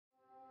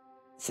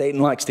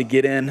Satan likes to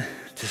get in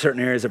to certain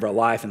areas of our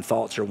life, and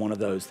thoughts are one of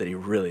those that he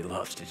really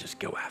loves to just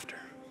go after.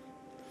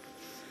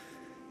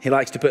 He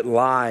likes to put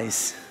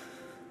lies,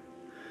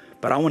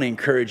 but I want to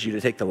encourage you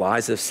to take the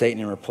lies of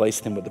Satan and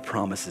replace them with the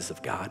promises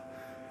of God.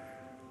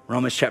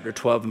 Romans chapter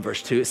 12 and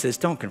verse 2, it says,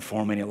 don't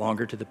conform any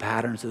longer to the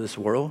patterns of this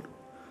world.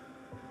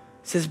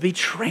 It says, be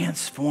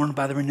transformed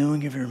by the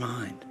renewing of your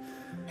mind.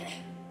 It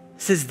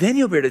says, then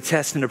you'll be able to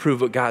test and approve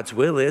what God's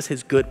will is,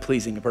 his good,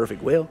 pleasing, and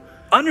perfect will.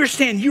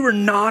 Understand you are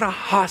not a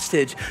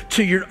hostage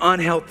to your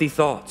unhealthy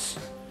thoughts,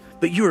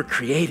 but you are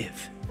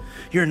creative.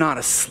 You're not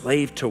a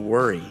slave to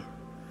worry.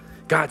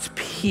 God's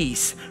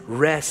peace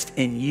rests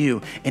in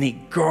you, and he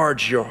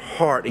guards your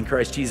heart in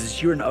Christ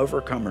Jesus. You're an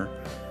overcomer.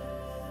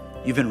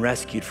 You've been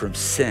rescued from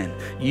sin.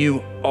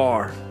 You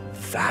are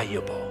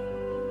valuable.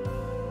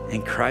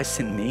 And Christ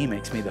in me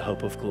makes me the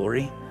hope of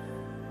glory.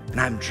 And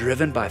I'm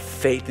driven by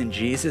faith in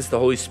Jesus. The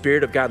Holy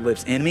Spirit of God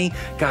lives in me.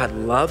 God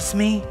loves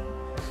me.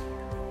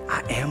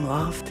 I am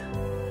loved.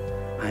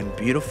 I'm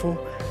beautiful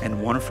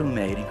and wonderfully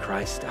made, and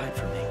Christ died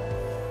for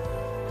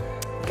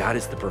me. God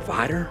is the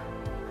provider.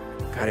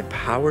 God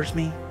empowers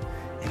me,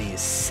 and he has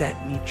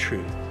set me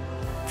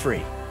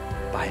free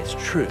by his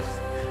truth.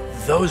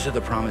 Those are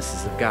the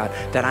promises of God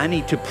that I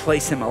need to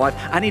place in my life.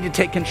 I need to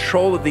take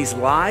control of these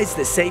lies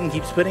that Satan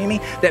keeps putting in me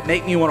that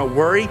make me want to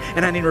worry,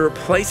 and I need to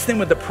replace them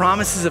with the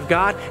promises of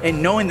God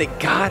and knowing that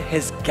God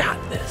has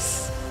got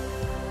this,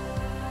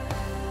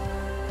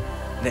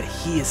 that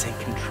he is in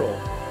control,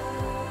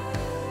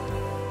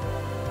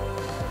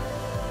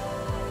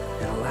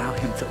 and allow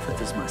him to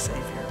live as my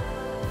Savior.